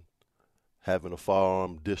situation, having a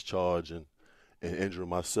firearm discharge and injuring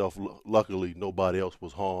myself, luckily nobody else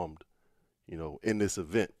was harmed, in this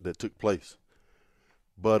event that took place.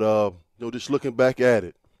 But, just looking back at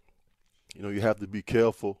it, you have to be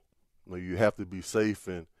careful. You have to be safe.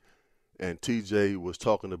 And TJ was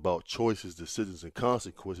talking about choices, decisions, and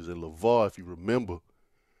consequences. And LeVar, if you remember,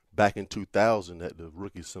 back in 2000 at the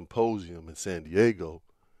Rookie Symposium in San Diego,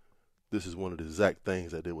 this is one of the exact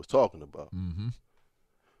things that they was talking about. Mm-hmm.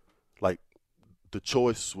 Like, the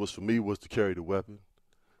choice was for me was to carry the weapon.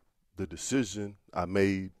 The decision I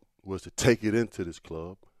made was to take it into this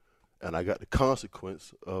club, and I got the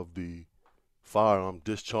consequence of the firearm,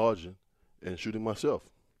 discharging, and shooting myself.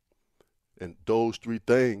 And those three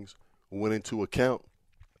things went into account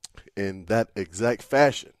in that exact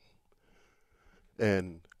fashion.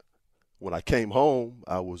 And when I came home,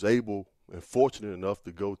 I was able and fortunate enough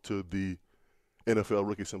to go to the NFL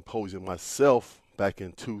Rookie Symposium myself back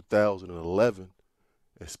in 2011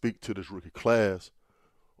 and speak to this rookie class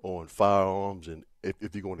on firearms and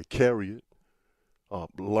if you're going to carry it,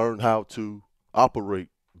 learn how to operate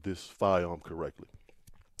this firearm correctly.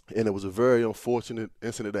 And it was a very unfortunate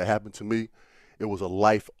incident that happened to me. It was a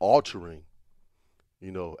life-altering,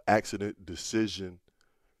 accident, decision,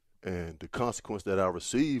 and the consequence that I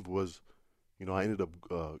received was, I ended up,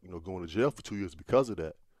 going to jail for 2 years because of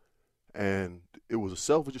that. And it was a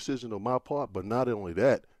selfish decision on my part, but not only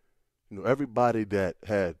that, everybody that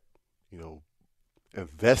had,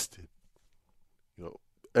 invested,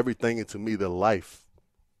 everything into me, their life,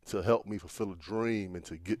 to help me fulfill a dream and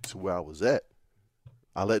to get to where I was at,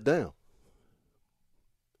 I let down.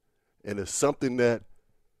 And it's something that,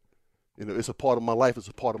 it's a part of my life, it's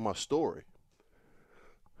a part of my story.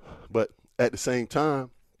 But at the same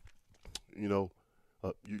time, you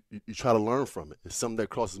try to learn from it. It's something that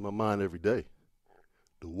crosses my mind every day.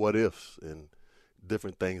 The what ifs and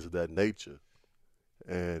different things of that nature.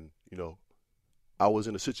 And, I was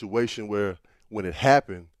in a situation where when it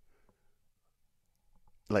happened,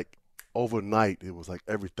 like overnight, it was like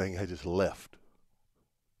everything had just left.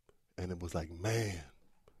 And it was like, man,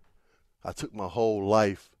 I took my whole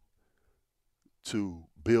life to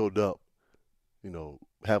build up,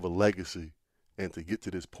 have a legacy, and to get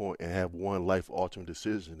to this point and have one life-altering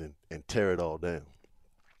decision and tear it all down.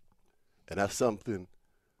 And that's something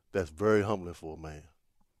that's very humbling for a man.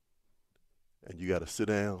 And you got to sit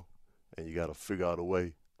down and you got to figure out a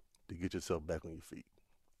way to get yourself back on your feet.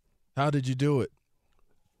 How did you do it?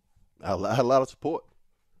 I had a lot of support.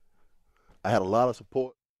 I had a lot of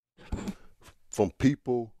support from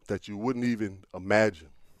people that you wouldn't even imagine.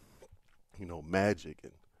 Magic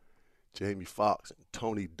and Jamie Foxx and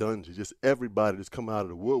Tony Dungy, just everybody that's come out of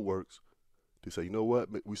the woodworks to say, you know what,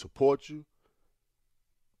 we support you,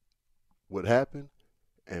 what happened,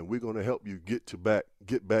 and we're going to help you get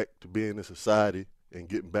back to being in society and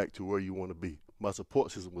getting back to where you want to be. My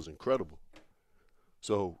support system was incredible.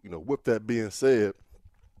 So, with that being said,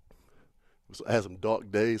 I had some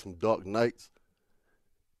dark days, some dark nights,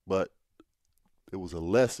 but it was a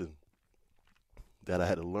lesson that I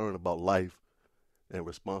had to learn about life and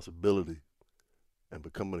responsibility and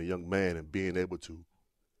becoming a young man and being able to,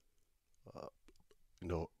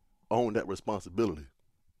 own that responsibility.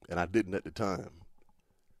 And I didn't at the time.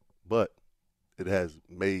 But it has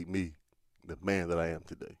made me the man that I am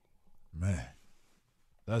today. Man,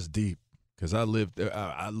 that's deep. Because I lived there.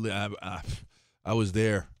 I was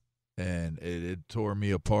there, and it tore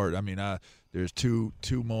me apart. I mean, there's two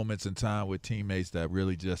moments in time with teammates that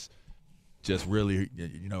really just really,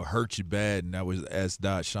 hurt you bad, and that was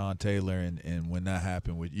Sean Taylor, and when that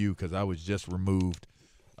happened with you, because I was just removed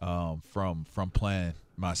from playing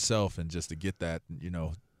myself, and just to get that,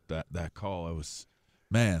 that call, it was,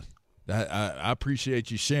 man, I appreciate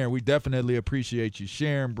you sharing. We definitely appreciate you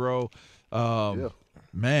sharing, bro. Yeah.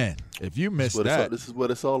 Man, if you missed that, this is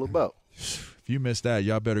what it's all about. If you missed that,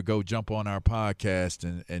 y'all better go jump on our podcast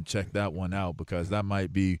and check that one out, because that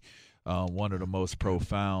might be one of the most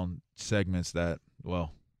profound segments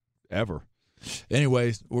ever.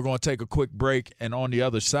 Anyways, we're going to take a quick break, and on the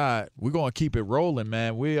other side, we're going to keep it rolling,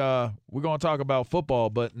 man. We're going to talk about football,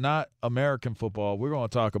 but not American football. We're going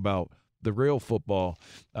to talk about the real football.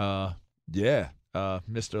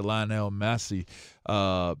 Mr. Lionel Massey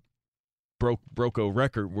broke a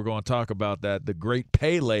record. We're going to talk about that. The great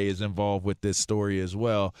Pele is involved with this story as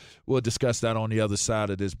well. We'll discuss that on the other side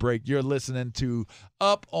of this break. You're listening to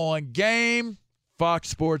Up on Game, Fox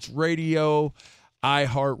Sports Radio,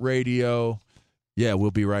 iHeartRadio. Yeah,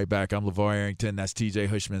 we'll be right back. I'm LeVar Arrington. That's TJ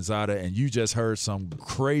Hushmanzada. And you just heard some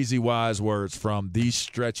crazy wise words from the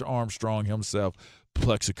Stretch Armstrong himself,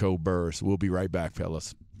 Plexico Burress. We'll be right back,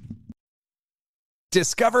 fellas.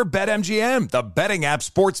 Discover BetMGM, the betting app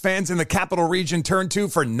sports fans in the capital region turn to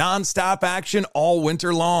for nonstop action all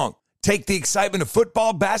winter long. Take the excitement of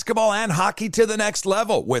football, basketball, and hockey to the next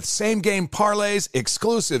level with same-game parlays,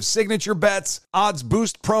 exclusive signature bets, odds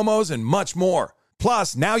boost promos, and much more.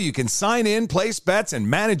 Plus, now you can sign in, place bets, and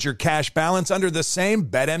manage your cash balance under the same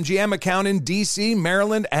BetMGM account in D.C.,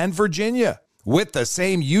 Maryland, and Virginia. With the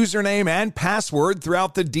same username and password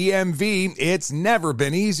throughout the DMV, it's never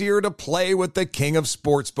been easier to play with the king of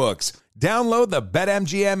sportsbooks. Download the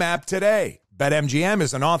BetMGM app today. BetMGM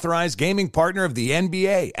is an authorized gaming partner of the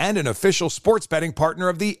NBA and an official sports betting partner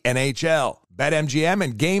of the NHL. BetMGM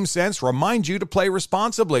and GameSense remind you to play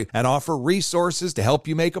responsibly and offer resources to help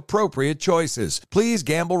you make appropriate choices. Please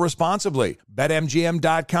gamble responsibly.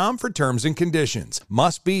 BetMGM.com for terms and conditions.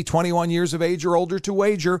 Must be 21 years of age or older to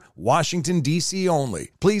wager. Washington, D.C.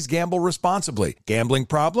 only. Please gamble responsibly. Gambling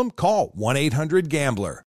problem? Call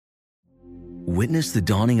 1-800-GAMBLER. Witness the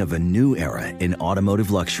dawning of a new era in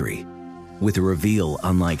automotive luxury with a reveal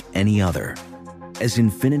unlike any other as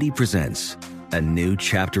Infiniti presents a new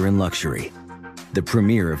chapter in luxury, the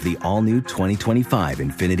premiere of the all-new 2025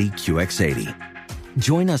 Infiniti QX80.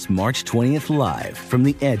 Join us March 20th live from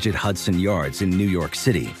the Edge at Hudson Yards in New York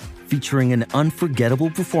City, featuring an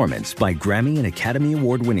unforgettable performance by Grammy and Academy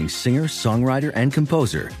Award-winning singer, songwriter, and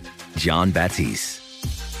composer, Jon Batiste.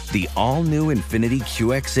 The all-new Infiniti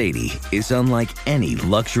QX80 is unlike any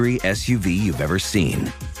luxury SUV you've ever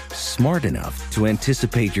seen. Smart enough to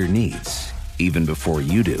anticipate your needs, even before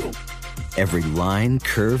you do. Every line,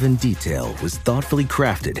 curve, and detail was thoughtfully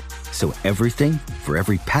crafted so everything for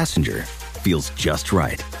every passenger feels just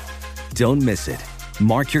right. Don't miss it.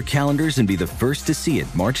 Mark your calendars and be the first to see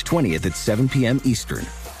it March 20th at 7 p.m. Eastern,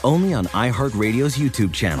 only on iHeartRadio's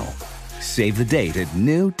YouTube channel. Save the date at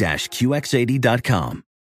new-QX80.com.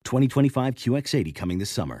 2025 QX80 coming this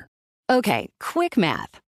summer. Okay, quick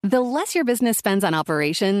math. The less your business spends on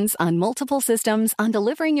operations, on multiple systems, on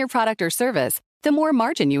delivering your product or service, the more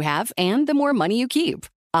margin you have and the more money you keep.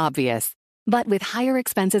 Obvious. But with higher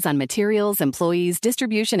expenses on materials, employees,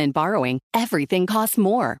 distribution, and borrowing, everything costs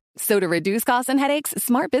more. So to reduce costs and headaches,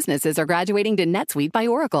 smart businesses are graduating to NetSuite by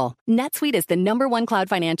Oracle. NetSuite is the #1 cloud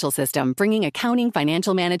financial system, bringing accounting,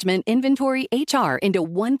 financial management, inventory, HR into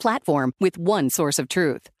one platform with one source of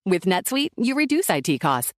truth. With NetSuite, you reduce IT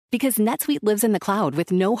costs because NetSuite lives in the cloud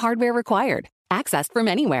with no hardware required, accessed from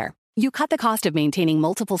anywhere. You cut the cost of maintaining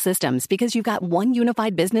multiple systems because you've got one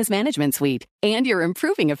unified business management suite. And you're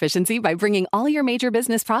improving efficiency by bringing all your major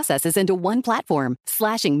business processes into one platform,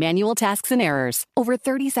 slashing manual tasks and errors. Over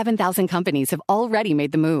 37,000 companies have already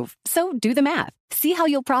made the move. So do the math. See how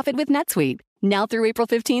you'll profit with NetSuite. Now through April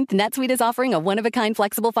 15th, NetSuite is offering a one-of-a-kind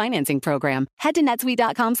flexible financing program. Head to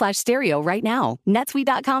netsuite.com/stereo right now.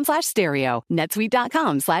 netsuite.com/stereo.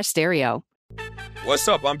 netsuite.com/stereo. What's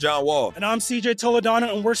up? I'm John Wall. And I'm CJ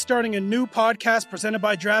Toledano, and we're starting a new podcast presented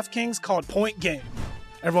by DraftKings called Point Game.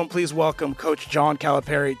 Everyone, please welcome Coach John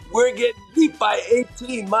Calipari. We're getting beat by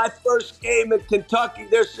 18. My first game in Kentucky,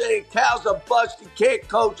 they're saying Cal's a bust. He can't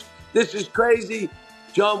coach. This is crazy.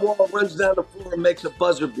 John Wall runs down the floor and makes a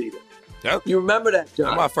buzzer beater. Yep. You remember that, John?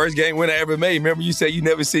 That's my first game winner I ever made. Remember you said you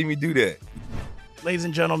never see me do that. Ladies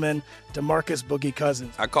and gentlemen, DeMarcus Boogie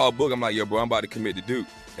Cousins. I called Boog. I'm like, yo, bro, I'm about to commit to Duke.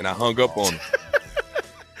 And I hung up on him.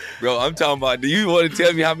 Bro, I'm talking about, do you want to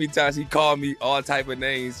tell me how many times he called me all type of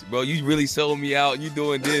names? Bro, you really sold me out. You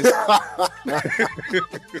doing this.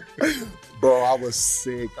 Bro, I was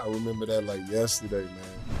sick. I remember that like yesterday, man.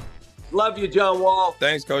 Love you, John Wall.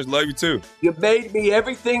 Thanks, Coach. Love you, too. You made me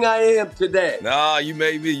everything I am today. Nah, you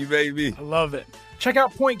made me. You made me. I love it. Check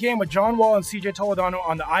out Point Game with John Wall and CJ Toledano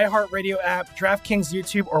on the iHeartRadio app, DraftKings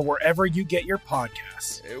YouTube, or wherever you get your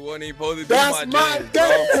podcasts. It wasn't even supposed to be That's my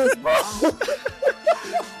game, bro.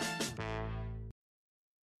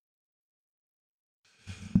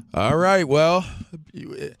 All right, well,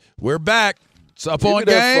 we're back. It's Up On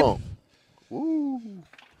Game.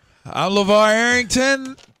 I'm LeVar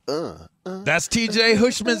Arrington. That's TJ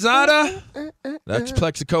Hushmanzada. That's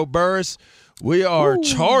Plexico Burris. We are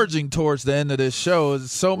charging towards the end of this show.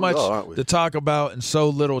 There's so much to talk about in so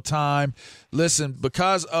little time. Listen,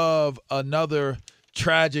 because of another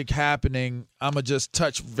tragic happening, I'm going to just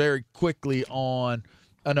touch very quickly on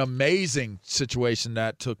an amazing situation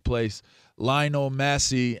that took place. Lionel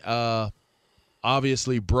Messi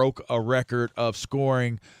obviously broke a record of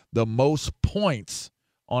scoring the most points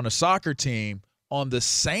on a soccer team on the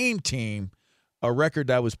same team, a record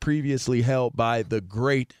that was previously held by the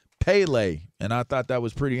great Pele. And I thought that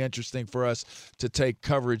was pretty interesting for us to take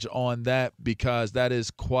coverage on that because that is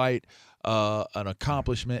quite an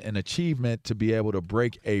accomplishment, an achievement to be able to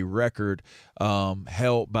break a record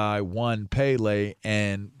held by one Pele.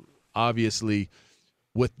 And obviously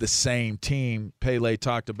with the same team, Pele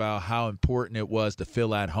talked about how important it was to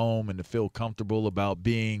feel at home and to feel comfortable about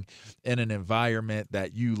being in an environment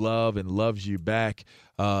that you love and loves you back.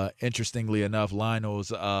 Interestingly enough,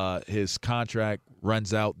 Lionel's his contract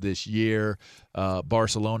runs out this year.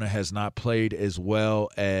 Barcelona has not played as well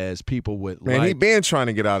as people would like. Man, he's been trying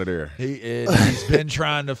to get out of there. He's been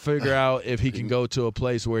trying to figure out if he can go to a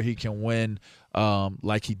place where he can win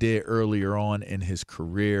like he did earlier on in his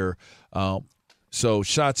career. So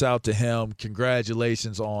shouts out to him.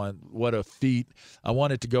 Congratulations on what a feat. I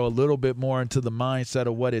wanted to go a little bit more into the mindset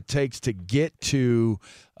of what it takes to get to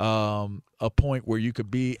a point where you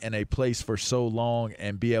could be in a place for so long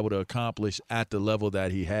and be able to accomplish at the level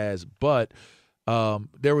that he has. But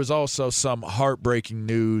there was also some heartbreaking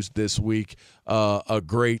news this week. A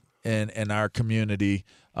great in our community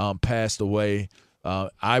passed away.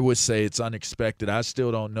 I would say it's unexpected. I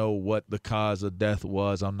still don't know what the cause of death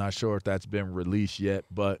was. I'm not sure if that's been released yet,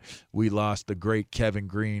 but we lost the great Kevin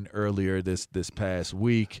Greene earlier this past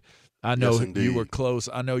week. I know you were close.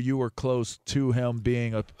 I know you were close to him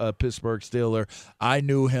being a Pittsburgh Steeler. I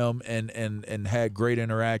knew him and had great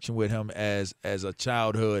interaction with him as a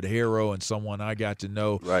childhood hero and someone I got to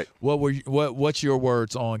know. Right. What's your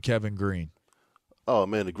words on Kevin Greene? Oh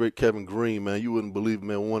man, the great Kevin Greene, man. You wouldn't believe,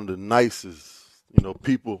 man, one of the nicest,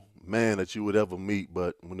 people, man, that you would ever meet.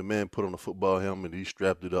 But when the man put on a football helmet, he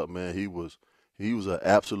strapped it up, man. He was an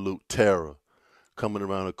absolute terror, coming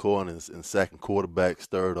around the corner and sacking quarterbacks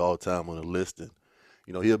third all time on the list. And,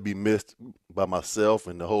 he'll be missed by myself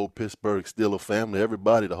and the whole Pittsburgh Steelers family,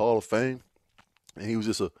 everybody, the Hall of Fame. And he was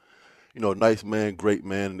just a nice man, great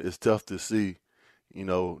man. It's tough to see,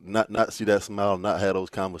 not see that smile, not have those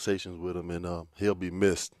conversations with him, and he'll be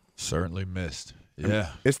missed. Certainly missed. Yeah.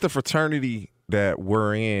 It's the fraternity that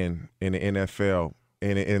we're in the NFL,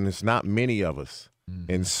 and it's not many of us.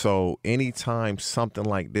 And so anytime something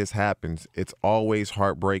like this happens, it's always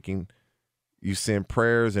heartbreaking. You send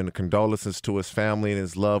prayers and condolences to his family and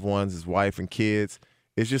his loved ones, his wife and kids.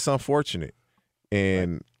 It's just unfortunate.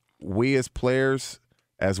 And we as players,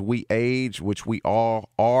 as we age, which we all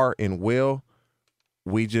are and will,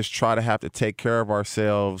 we just try to have to take care of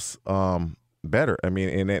ourselves better. I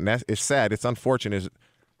mean, and it's sad. It's unfortunate.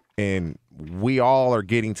 And we all are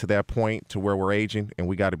getting to that point to where we're aging, and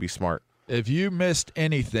we got to be smart. If you missed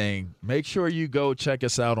anything, make sure you go check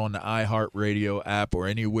us out on the iHeartRadio app or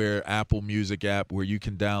anywhere, Apple Music app, where you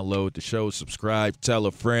can download the show, subscribe, tell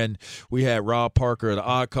a friend. We had Rob Parker of The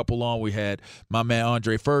Odd Couple on. We had my man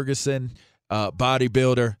Andre Ferguson,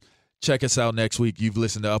 bodybuilder. Check us out next week. You've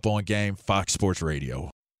listened to Up On Game, Fox Sports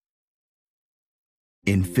Radio.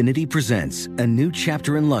 Infiniti presents a new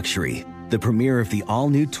chapter in luxury, the premiere of the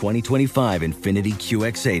all-new 2025 Infiniti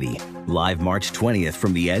QX80, live March 20th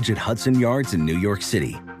from the Edge at Hudson Yards in New York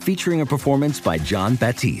City, featuring a performance by John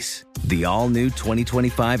Batiste. The all-new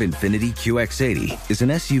 2025 Infiniti QX80 is an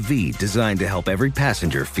SUV designed to help every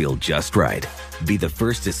passenger feel just right. Be the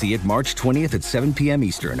first to see it March 20th at 7 p.m.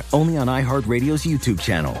 Eastern, only on iHeartRadio's YouTube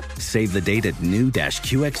channel. Save the date at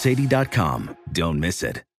new-QX80.com. Don't miss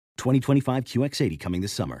it. 2025 QX80 coming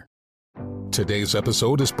this summer. Today's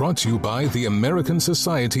episode is brought to you by the American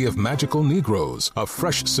Society of Magical Negroes, a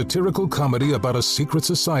fresh satirical comedy about a secret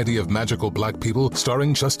society of magical black people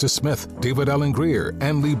starring Justice Smith, David Allen Greer,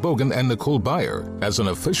 Ann Lee Bogan, and Nicole Byer. As an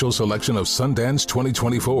official selection of Sundance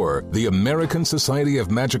 2024, the American Society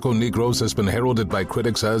of Magical Negroes has been heralded by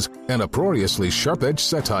critics as an uproariously sharp-edged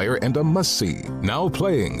satire and a must-see. Now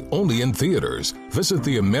playing only in theaters. Visit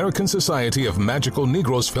the American Society of Magical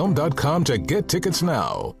Negroes Film.com to get tickets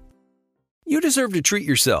now. You deserve to treat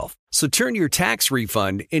yourself, so turn your tax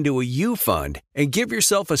refund into a U-Fund and give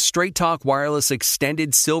yourself a Straight Talk Wireless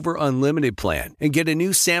Extended Silver Unlimited plan and get a new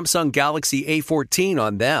Samsung Galaxy A14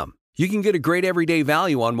 on them. You can get a great everyday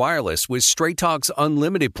value on wireless with Straight Talk's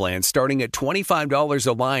Unlimited plan starting at $25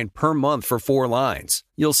 a line per month for 4 lines.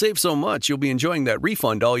 You'll save so much you'll be enjoying that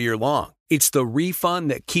refund all year long. It's the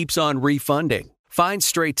refund that keeps on refunding. Find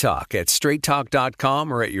Straight Talk at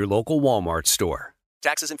straighttalk.com or at your local Walmart store.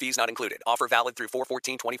 Taxes and fees not included. Offer valid through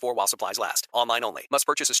 4/14/24 while supplies last. Online only. Must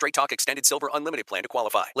purchase a Straight Talk Extended Silver Unlimited plan to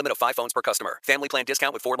qualify. Limit of 5 phones per customer. Family plan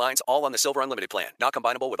discount with 4 lines, all on the Silver Unlimited plan. Not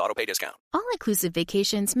combinable with auto-pay discount. All-inclusive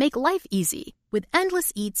vacations make life easy with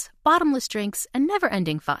endless eats, bottomless drinks, and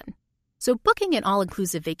never-ending fun. So booking an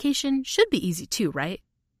all-inclusive vacation should be easy too, right?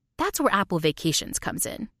 That's where Apple Vacations comes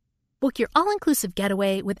in. Book your all-inclusive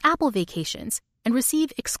getaway with Apple Vacations and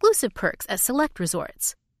receive exclusive perks at select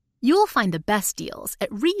resorts. You'll find the best deals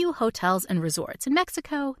at Riu Hotels and Resorts in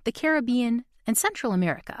Mexico, the Caribbean, and Central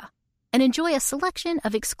America, and enjoy a selection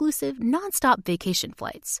of exclusive nonstop vacation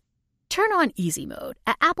flights. Turn on easy mode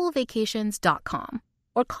at applevacations.com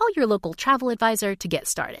or call your local travel advisor to get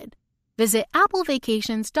started. Visit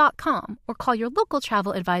applevacations.com or call your local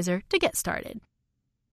travel advisor to get started.